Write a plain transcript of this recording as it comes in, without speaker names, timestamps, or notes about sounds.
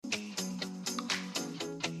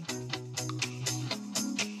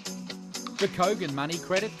The Kogan Money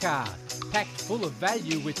Credit Card, packed full of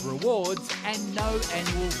value with rewards and no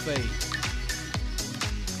annual fee.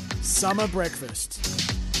 Summer breakfast.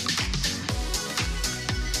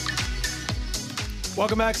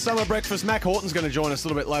 Welcome back, Summer Breakfast. Mac Horton's going to join us a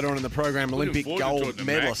little bit later on in the program. Olympic gold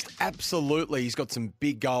medalist. Mac. Absolutely, he's got some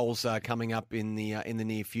big goals coming up in the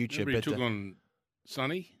near future. Remember he took on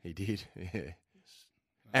Sonny. He did, yeah,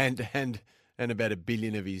 and about 1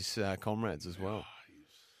 billion of his comrades as well.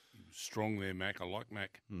 He was strong there, Mac. I like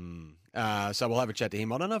Mac. So we'll have a chat to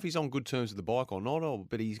him. I don't know if he's on good terms with the bike or not,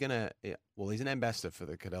 but he's going to. Well, he's an ambassador for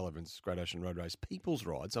the Cadel Evans Great Ocean Road Race People's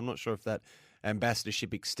Rides. I'm not sure if that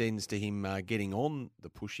ambassadorship extends to him getting on the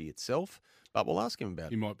pushy itself, but we'll ask him about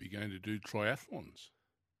He it. might be going to do triathlons.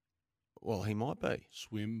 Well, he might be.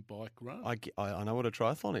 Swim, bike, run. I know what a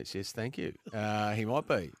triathlon is. Yes, thank you. He might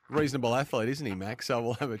be. Reasonable athlete, isn't he, Max? So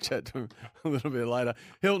we'll have a chat to him a little bit later.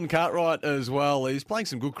 Hilton Cartwright as well. He's playing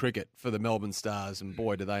some good cricket for the Melbourne Stars, and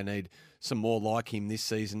boy, do they need some more like him this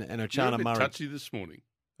season. And You're Ochana a bit Murray. touchy this morning.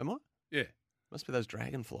 Am I? Yeah. Must be those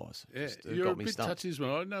dragonflies. Yeah, Just, you're got a me bit stumped. touchy this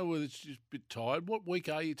morning. I don't know whether it's just a bit tired. What week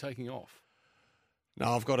are you taking off?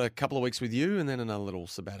 No, I've got a couple of weeks with you and then another little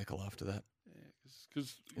sabbatical after that.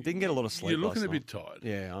 Because I didn't get a lot of sleep. You're looking last a night. bit tired.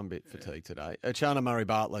 Yeah, I'm a bit fatigued today. Ochana Murray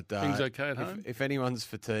Bartlett. Things okay at home? If anyone's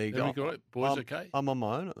fatigued, Everything all right? Boys okay? I'm on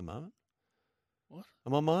my own at the moment. What?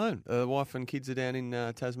 I'm on my own. The wife and kids are down in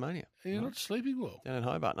Tasmania. You're not sleeping well. Down in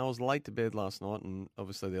Hobart. And I was late to bed last night, and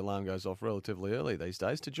obviously the alarm goes off relatively early these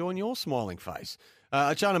days to join your smiling face.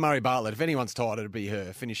 Ochana Murray Bartlett, if anyone's tired, it'd be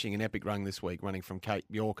her, finishing an epic run this week, running from Cape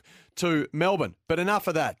York to Melbourne. But enough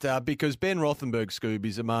of that, because Ben Rothenberg, Scoob,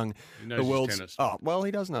 is among the world's... tennis. Oh, well,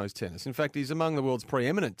 he does know his tennis. In fact, he's among the world's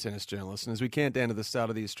preeminent tennis journalists. And as we count down to the start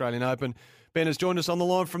of the Australian Open, Ben has joined us on the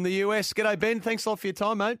line from the US. G'day, Ben. Thanks a lot for your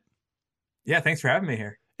time, mate. Yeah, thanks for having me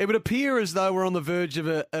here. It would appear as though we're on the verge of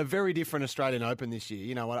a very different Australian Open this year.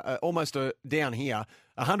 You know, almost down here,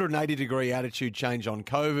 180-degree attitude change on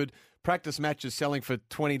COVID. Practice matches selling for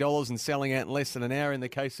 $20 and selling out in less than an hour in the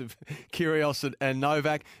case of Kyrgios and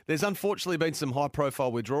Novak. There's unfortunately been some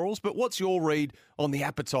high-profile withdrawals, but what's your read on the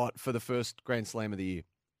appetite for the first Grand Slam of the year?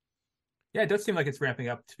 Yeah, it does seem like it's ramping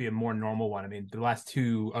up to be a more normal one. I mean, the last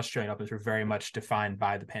two Australian Opens were very much defined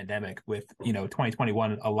by the pandemic. With,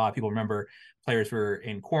 2021, a lot of people remember players were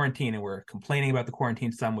in quarantine and were complaining about the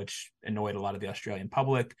quarantine some, which annoyed a lot of the Australian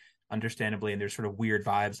public, understandably. And there's sort of weird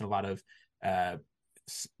vibes and a lot of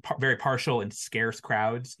very partial and scarce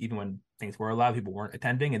crowds. Even when things were allowed, people weren't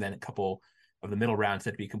attending. And then a couple of the middle rounds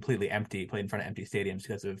had to be completely empty, played in front of empty stadiums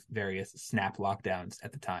because of various snap lockdowns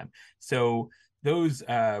at the time. So those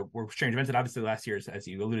were strange events. And obviously last year's, as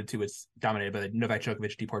you alluded to, was dominated by the Novak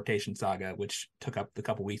Djokovic deportation saga, which took up the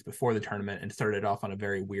couple weeks before the tournament and started off on a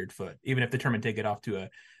very weird foot, even if the tournament did get off to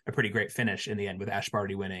a pretty great finish in the end, with Ash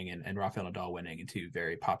Barty winning and Rafael Nadal winning, and two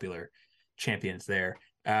very popular champions there.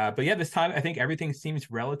 But yeah, this time I think everything seems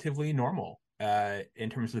relatively normal in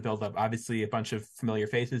terms of the build-up. Obviously, a bunch of familiar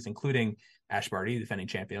faces, including Ash Barty, defending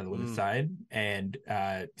champion on the women's side, and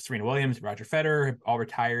Serena Williams, Roger Federer, have all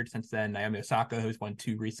retired since then. Naomi Osaka, who's won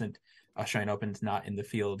 2 recent Australian Opens, not in the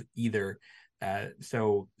field either.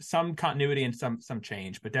 So some continuity and some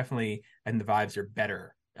change, but definitely I think the vibes are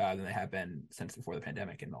better than they have been since before the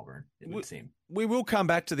pandemic in Melbourne, it would seem. We will come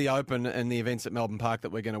back to the Open and the events at Melbourne Park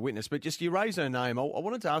that we're going to witness, but just you raise her name. I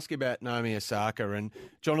wanted to ask you about Naomi Osaka and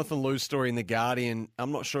Jonathan Liu's story in The Guardian.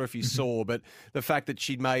 I'm not sure if you saw, but the fact that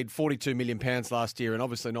she'd made £42 million last year, and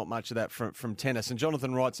obviously not much of that from tennis. And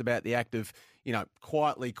Jonathan writes about the act of,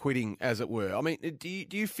 quietly quitting, as it were. I mean,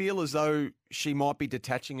 do you feel as though she might be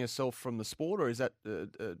detaching herself from the sport, or is that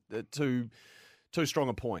too strong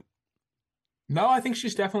a point? No, I think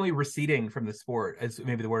she's definitely receding from the sport, as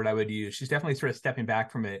maybe the word I would use. She's definitely sort of stepping back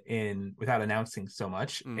from it without announcing so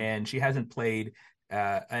much. And she hasn't played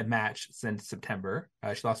a match since September.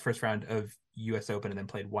 She lost first round of US Open and then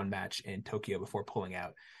played one match in Tokyo before pulling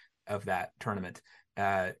out of that tournament.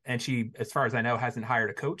 And she, as far as I know, hasn't hired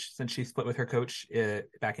a coach since she split with her coach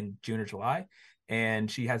back in June or July.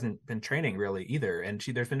 And she hasn't been training really either. And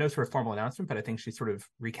there's been no sort of formal announcement, but I think she's sort of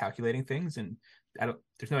recalculating things. And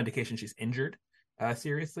there's no indication she's injured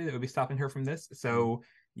seriously that would be stopping her from this. So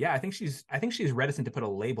yeah, I think she's reticent to put a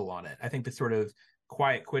label on it. I think the sort of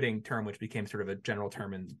quiet quitting term, which became sort of a general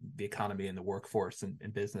term in the economy and the workforce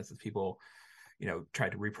and business, as people,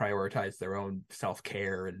 tried to reprioritize their own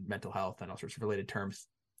self-care and mental health and all sorts of related terms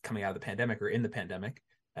coming out of the pandemic or in the pandemic.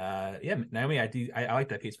 Naomi, I like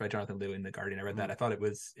that piece by Jonathan Liu in The Guardian. I read that. I thought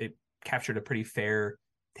it captured a pretty fair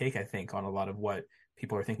take, I think, on a lot of what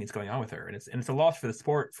people are thinking is going on with her. And it's a loss for the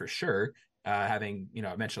sport for sure. Having,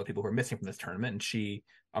 I mentioned people who are missing from this tournament, and she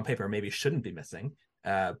on paper maybe shouldn't be missing.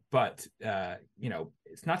 But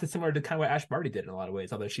it's not dissimilar to kind of what Ash Barty did in a lot of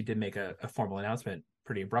ways, although she did make a formal announcement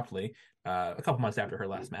pretty abruptly a couple months after her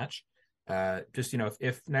last match.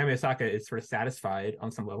 If Naomi Osaka is sort of satisfied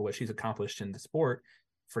on some level what she's accomplished in the sport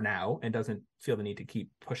for now and doesn't feel the need to keep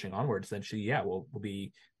pushing onwards, then she will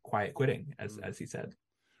be quiet quitting, as he said.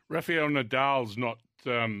 Rafael Nadal's not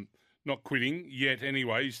quitting yet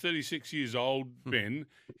anyway. He's 36 years old, Ben.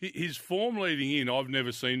 His form leading in, I've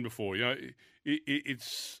never seen before.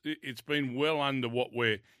 It's been well under what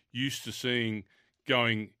we're used to seeing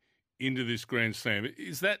going into this Grand Slam.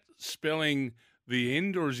 Is that spelling the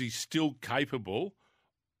end, or is he still capable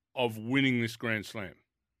of winning this Grand Slam?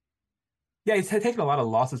 Yeah, he's taken a lot of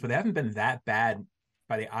losses, but they haven't been that bad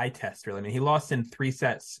by the eye test, really. I mean, he lost in 3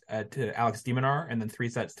 sets to Alex de Minaur and then 3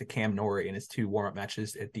 sets to Cam Norrie in his 2 warm-up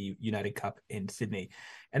matches at the United Cup in Sydney.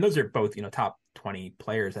 And those are both, top 20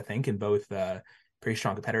 players, I think, and both pretty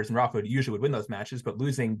strong competitors. And Rafa usually would win those matches, but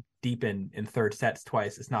losing deep in third sets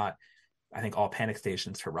twice is not, I think, all panic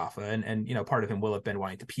stations for Rafa. And part of him will have been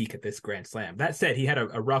wanting to peak at this Grand Slam. That said, he had a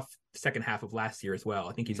rough second half of last year as well.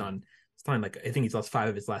 I think he's on something like, I think he's lost 5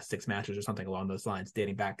 of his last 6 matches or something along those lines,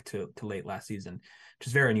 dating back to late last season, which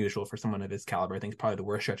is very unusual for someone of his caliber. I think it's probably the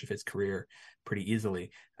worst stretch of his career pretty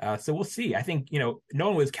easily. So we'll see. I think, no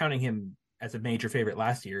one was counting him as a major favorite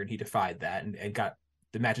last year, and he defied that and got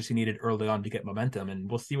the matches he needed early on to get momentum. And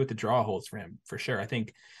we'll see what the draw holds for him, for sure. I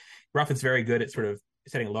think Rafa's very good at sort of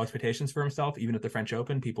setting low expectations for himself, even at the French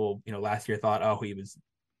Open. People, last year thought, he was,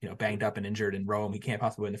 banged up and injured in Rome. He can't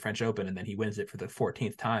possibly win the French Open. And then he wins it for the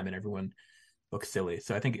 14th time and everyone looks silly.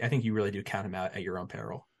 So I think you really do count him out at your own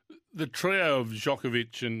peril. The trio of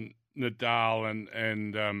Djokovic and Nadal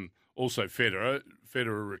and also Federer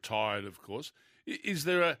retired, of course. Is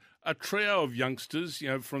there a trio of youngsters,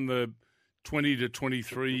 from the 20 to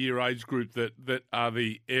 23 year age group that are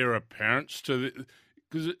the heir apparents to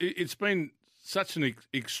because it's been such an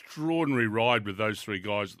extraordinary ride with those 3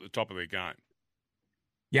 guys at the top of their game.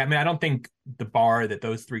 Yeah, I mean, I don't think the bar that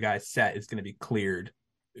those 3 guys set is going to be cleared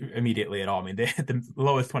immediately at all. I mean, the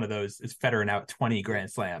lowest one of those is Federer now at 20 Grand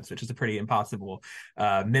Slams, which is a pretty impossible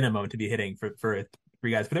minimum to be hitting for 3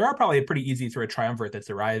 guys. But there are probably a pretty easy sort of triumvirate that's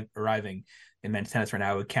arriving in men's tennis right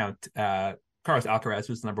now. I would count Carlos Alcaraz,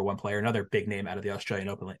 who's the number 1 player, another big name out of the Australian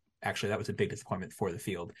Open. Actually, that was a big disappointment for the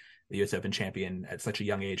field. The U.S. Open champion at such a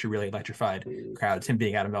young age, who really electrified crowds. Him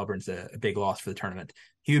being out of Melbourne's a big loss for the tournament.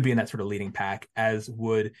 He would be in that sort of leading pack, as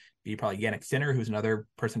would be probably Jannik Sinner, who's another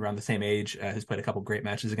person around the same age, who's played a couple great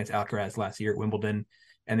matches against Alcaraz last year at Wimbledon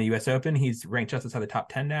and the U.S. Open. He's ranked just outside the top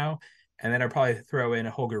 10 now. And then I'd probably throw in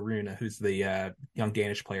Holger Rune, who's the young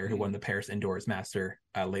Danish player who won the Paris Indoors Master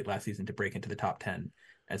late last season to break into the top 10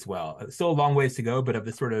 as well. Still a long ways to go, but of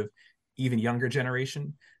the sort of even younger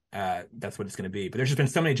generation, that's what it's going to be. But there's just been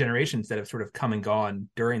so many generations that have sort of come and gone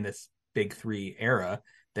during this big 3 era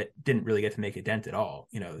that didn't really get to make a dent at all.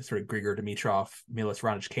 Sort of Grigor Dimitrov, Milos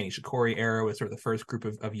Raonic, Kenny Shikori era was sort of the first group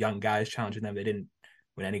of young guys challenging them. They didn't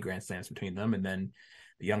win any Grand Slams between them. And then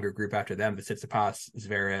the younger group after them, Tsitsipas,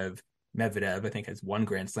 Zverev, Medvedev, I think, has 1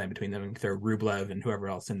 Grand Slam between them, and throw Rublev and whoever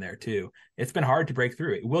else in there too. It's been hard to break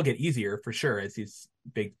through. It will get easier for sure as these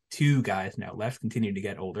big 2 guys now left continue to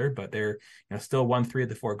get older, but they're still won 3 of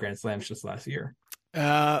the 4 Grand Slams just last year.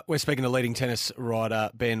 We're speaking to leading tennis writer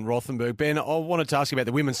Ben Rothenberg. Ben, I wanted to ask you about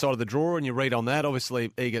the women's side of the draw and your read on that. Obviously,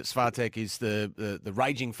 Iga Swiatek is the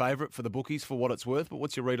raging favourite for the bookies for what it's worth, but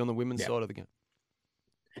what's your read on the women's side of the game?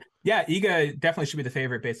 Yeah, Iga definitely should be the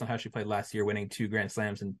favorite based on how she played last year, winning 2 Grand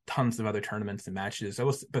Slams and tons of other tournaments and matches.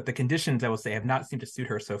 But the conditions, I will say, have not seemed to suit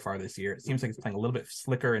her so far this year. It seems like it's playing a little bit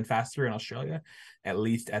slicker and faster in Australia, at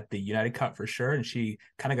least at the United Cup for sure. And she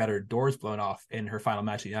kind of got her doors blown off in her final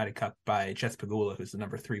match at the United Cup by Jess Pegula, who's the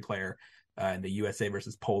number 3 player in the USA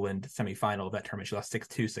versus Poland semifinal of that tournament. She lost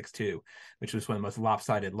 6-2, 6-2, which was one of the most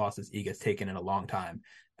lopsided losses Iga's taken in a long time.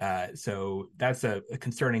 So that's a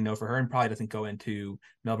concerning note for her, and probably doesn't go into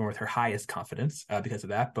Melbourne with her highest confidence because of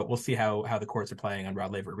that. But we'll see how the courts are playing on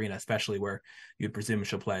Rod Laver Arena, especially where you'd presume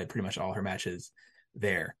she'll play pretty much all her matches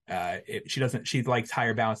there. She likes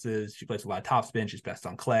higher bounces. She plays a lot of topspin. She's best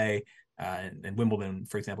on clay. And Wimbledon,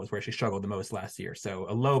 for example, is where she struggled the most last year. So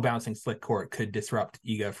a low bouncing slick court could disrupt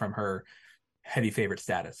Iga from her heavy favorite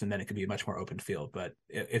status, and then it could be a much more open field. But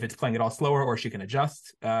if it's playing it all slower, or she can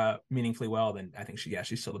adjust meaningfully well, then I think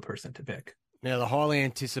she's still the person to pick. Now, the highly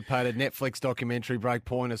anticipated Netflix documentary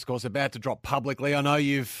Breakpoint is, of course, about to drop publicly. I know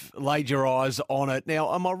you've laid your eyes on it.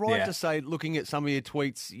 Now, am I right to say, looking at some of your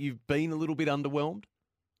tweets, you've been a little bit underwhelmed?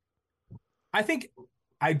 I think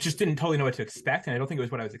I just didn't totally know what to expect, and I don't think it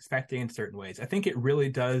was what I was expecting in certain ways. I think it really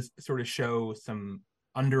does sort of show some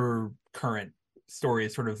undercurrent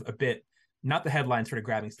stories, sort of a bit not the headline sort of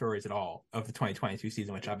grabbing stories at all of the 2022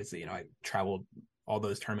 season, which obviously, I traveled all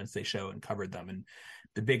those tournaments they show and covered them. And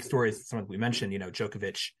the big stories, some of we mentioned,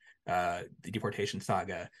 Djokovic, the deportation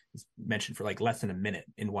saga is mentioned for like less than a minute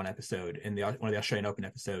in one episode in one of the Australian Open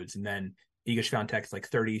episodes. And then Iga Swiatek's like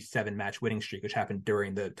 37 match winning streak, which happened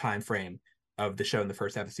during the time frame of the show in the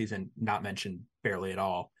first half of the season, not mentioned barely at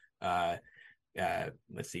all.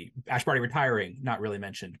 Let's see, Ash Barty retiring, not really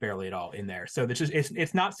mentioned barely at all in there. So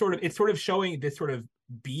it's sort of showing this sort of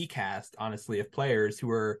B cast, honestly, of players who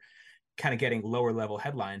are kind of getting lower level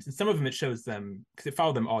headlines. And some of them it shows them, because it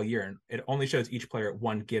followed them all year, and it only shows each player at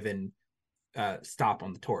one given stop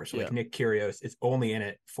on the tour. So like Nick Kyrgios is only in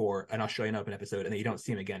it for an Australian Open episode, and then you don't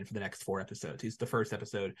see him again for the next 4 episodes. He's the first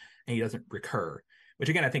episode and he doesn't recur, which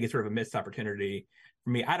again I think is sort of a missed opportunity for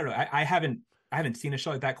me. I don't know. I haven't seen a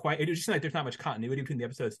show like that quite. It just seems like there's not much continuity between the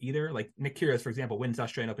episodes either. Like Nick Kyrgios, for example, wins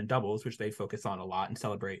Australian Open doubles, which they focus on a lot and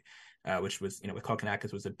celebrate, which was, with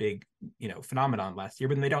Kokkinakis was a big, phenomenon last year.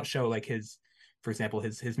 But then they don't show like for example,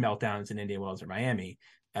 his meltdowns in Indian Wells or Miami,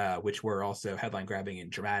 which were also headline grabbing and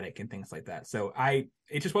dramatic and things like that. So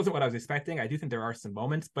it just wasn't what I was expecting. I do think there are some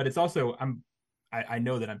moments, but it's also, I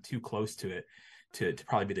know that I'm too close to it to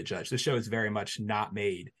probably be the judge. This show is very much not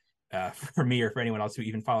made for me or for anyone else who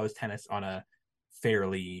even follows tennis on a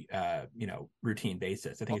fairly routine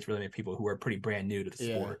basis. I think it's really made people who are pretty brand new to the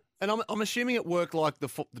sport. And I'm assuming it worked like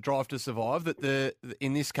the Drive to Survive, that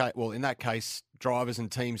in that case, drivers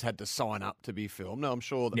and teams had to sign up to be filmed. Now I'm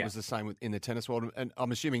sure that was the same in the tennis world, and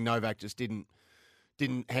I'm assuming Novak just didn't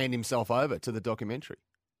hand himself over to the documentary.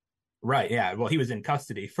 Right. Yeah. Well, he was in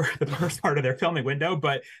custody for the first part of their filming window,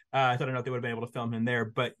 but so I don't know if they would have been able to film him there.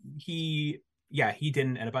 But he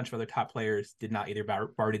didn't, and a bunch of other top players did not either.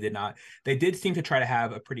 Barty did not. They did seem to try to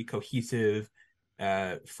have a pretty cohesive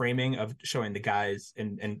framing of showing the guys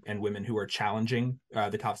and women who are challenging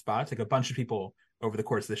the top spots. Like a bunch of people over the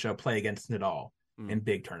course of the show play against Nadal in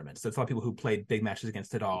big tournaments. So it's a lot of people who played big matches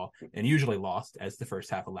against Nadal and usually lost, as the first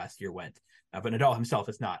half of last year went. But Nadal himself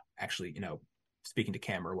is not actually, speaking to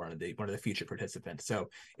camera, one of the featured participants. So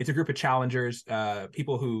it's a group of challengers,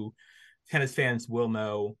 people who tennis fans will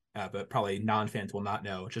know, but probably non-fans will not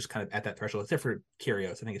know, just kind of at that threshold. Except for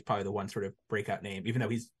Kyrgios, I think it's probably the one sort of breakout name, even though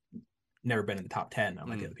he's never been in the top 10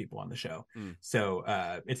 unlike the other people on the show. So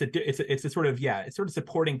it's a sort of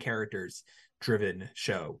supporting characters driven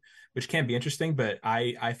show, which can be interesting, but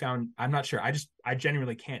I'm not sure. I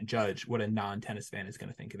genuinely can't judge what a non-tennis fan is going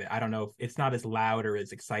to think of it. I don't know if it's not as loud or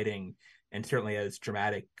as exciting, and certainly as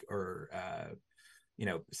dramatic or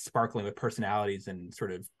sparkling with personalities and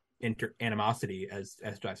sort of animosity as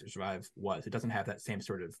Drive to Survive was. It doesn't have that same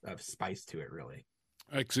sort of spice to it, really.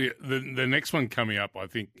 Actually, the next one coming up, I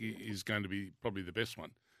think, is going to be probably the best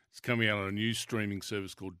one. It's coming out on a new streaming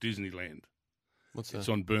service called Disneyland. What's that? It's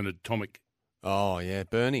on Bernard Tomic. Oh, yeah,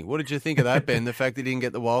 Bernie. What did you think of that, Ben, the fact that he didn't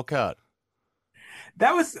get the wild card?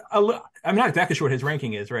 That was I'm not exactly sure what his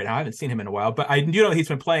ranking is right now. I haven't seen him in a while, but I do know he's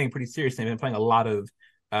been playing pretty seriously. He's been playing a lot of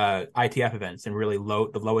ITF events and really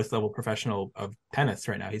the lowest level professional of tennis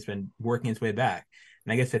right now. He's been working his way back.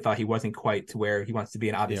 And I guess they thought he wasn't quite to where he wants to be.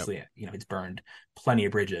 And obviously, he's burned plenty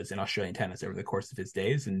of bridges in Australian tennis over the course of his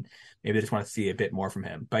days. And maybe they just want to see a bit more from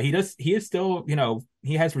him. But he is still,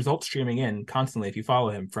 he has results streaming in constantly if you follow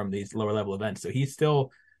him from these lower level events. So he's still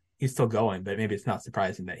going, but maybe it's not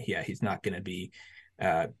surprising that, he's not going to be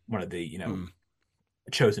one of the,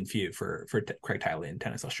 chosen few for Craig Tiley in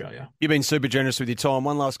Tennis Australia. You've been super generous with your time.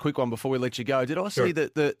 One last quick one before we let you go. Did I see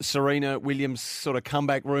that the Serena Williams sort of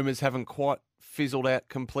comeback rumours haven't quite fizzled out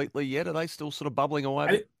completely yet? Are they still sort of bubbling away? I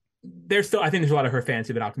think there's a lot of her fans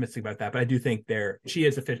who've been optimistic about that, but I do think she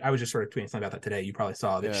is official. I was just sort of tweeting something about that today. You probably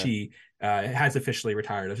saw that she has officially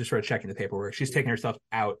retired. I was just sort of checking the paperwork. She's taken herself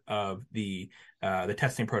out of the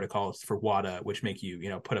testing protocols for WADA, which make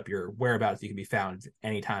you, put up your whereabouts. You can be found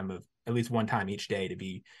any time of at least one time each day to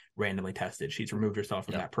be randomly tested. She's removed herself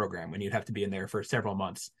from that program when you'd have to be in there for several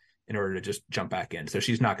months in order to just jump back in. So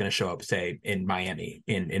she's not going to show up, say, in Miami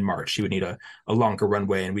in March. She would need a longer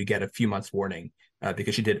runway, and we get a few months warning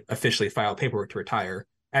because she did officially file paperwork to retire,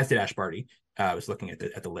 as did Ash Barty. I was looking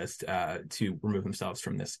at the list to remove themselves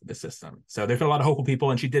from the system. So there's been a lot of hopeful people,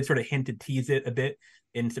 and she did sort of tease it a bit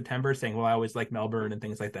in September, saying, well, I always like Melbourne and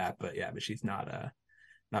things like that. But she's not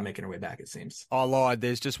making her way back, it seems. I lied.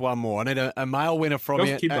 There's just one more. I need a male winner from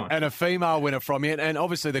you and a female winner from you. And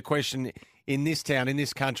obviously the question in this town, in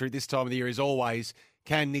this country, this time of the year is always,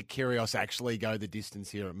 can Nick Kyrgios actually go the distance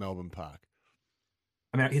here at Melbourne Park?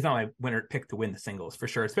 I mean, he's not my winner pick to win the singles for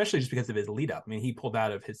sure, especially just because of his lead up. I mean, he pulled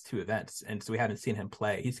out of his 2 events, and so we haven't seen him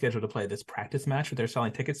play. He's scheduled to play this practice match that they're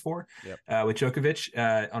selling tickets for with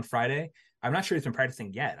Djokovic on Friday. I'm not sure he's been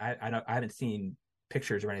practicing yet. I haven't seen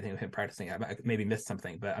pictures or anything of him practicing. I maybe missed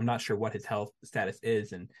something, but I'm not sure what his health status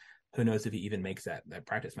is, and who knows if he even makes that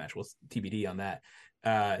practice match. We'll TBD on that.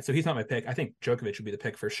 So he's not my pick. I think Djokovic would be the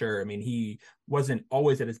pick for sure. I mean, he wasn't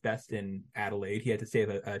always at his best in Adelaide. He had to save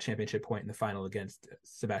a championship point in the final against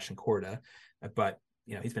Sebastian Korda, but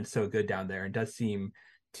he's been so good down there and does seem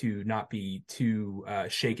to not be too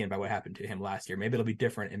shaken by what happened to him last year. Maybe it'll be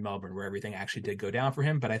different in Melbourne where everything actually did go down for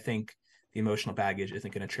him, but I think the emotional baggage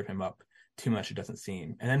isn't going to trip him up too much, it doesn't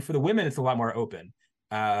seem. And then for the women, it's a lot more open.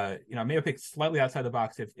 Maybe pick slightly outside the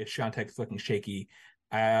box if Swiatek's looking shaky.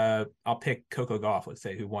 I'll pick Coco Gauff, let's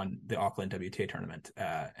say, who won the Auckland WTA tournament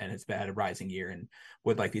and has had a rising year and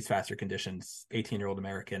would like these faster conditions. 18-year-old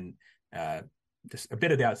American, just a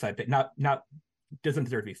bit of the outside pick. Not doesn't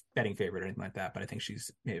deserve to be betting favorite or anything like that, but I think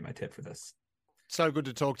she's maybe my tip for this. So good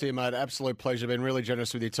to talk to you, mate. Absolute pleasure. Been really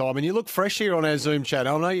generous with your time. And you look fresh here on our Zoom chat.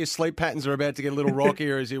 I know your sleep patterns are about to get a little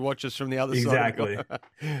rockier as you watch us from the other side. Exactly.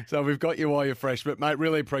 So we've got you while you're fresh. But, mate,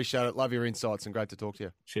 really appreciate it. Love your insights and great to talk to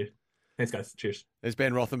you. Cheers. Thanks, guys. Cheers. There's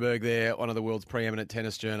Ben Rothenberg there, one of the world's preeminent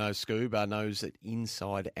tennis journos. Scoob knows it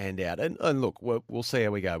inside and out. And look, we'll see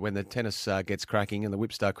how we go. When the tennis gets cracking and the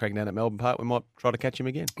whips start cracking down at Melbourne Park, we might try to catch him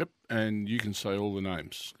again. Yep, and you can say all the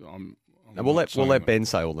names. And we'll let Ben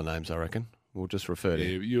say all the names, I reckon. We'll just refer to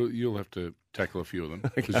you. You'll have to tackle a few of them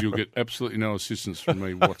because you'll get absolutely no assistance from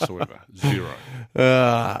me whatsoever. Zero.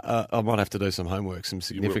 I might have to do some homework, some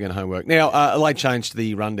significant homework. Now, a late change to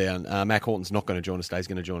the rundown. Mac Horton's not going to join us today. He's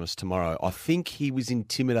going to join us tomorrow. I think he was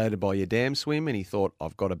intimidated by your dam swim and he thought,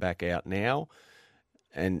 I've got to back out now.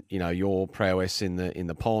 And, your prowess in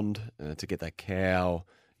the pond to get that cow,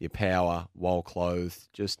 your power, while clothed,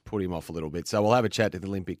 just put him off a little bit. So we'll have a chat to the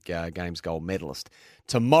Olympic Games gold medalist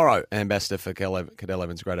tomorrow, ambassador for Cadel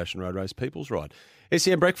Evans Great Ocean Road Race People's Ride.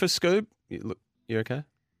 SEN Breakfast, Scoob, you okay?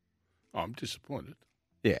 I'm disappointed.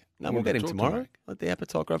 Yeah. No, we'll get him tomorrow. Let the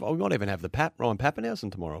appetite grow. We might even have the Ryan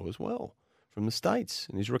Pappenhausen tomorrow as well from the States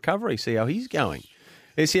and his recovery, see how he's going.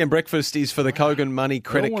 SEN Breakfast is for the Kogan Money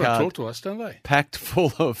credit card. They all want to talk to us, don't they? Packed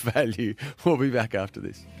full of value. We'll be back after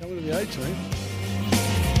this. Come to the A team.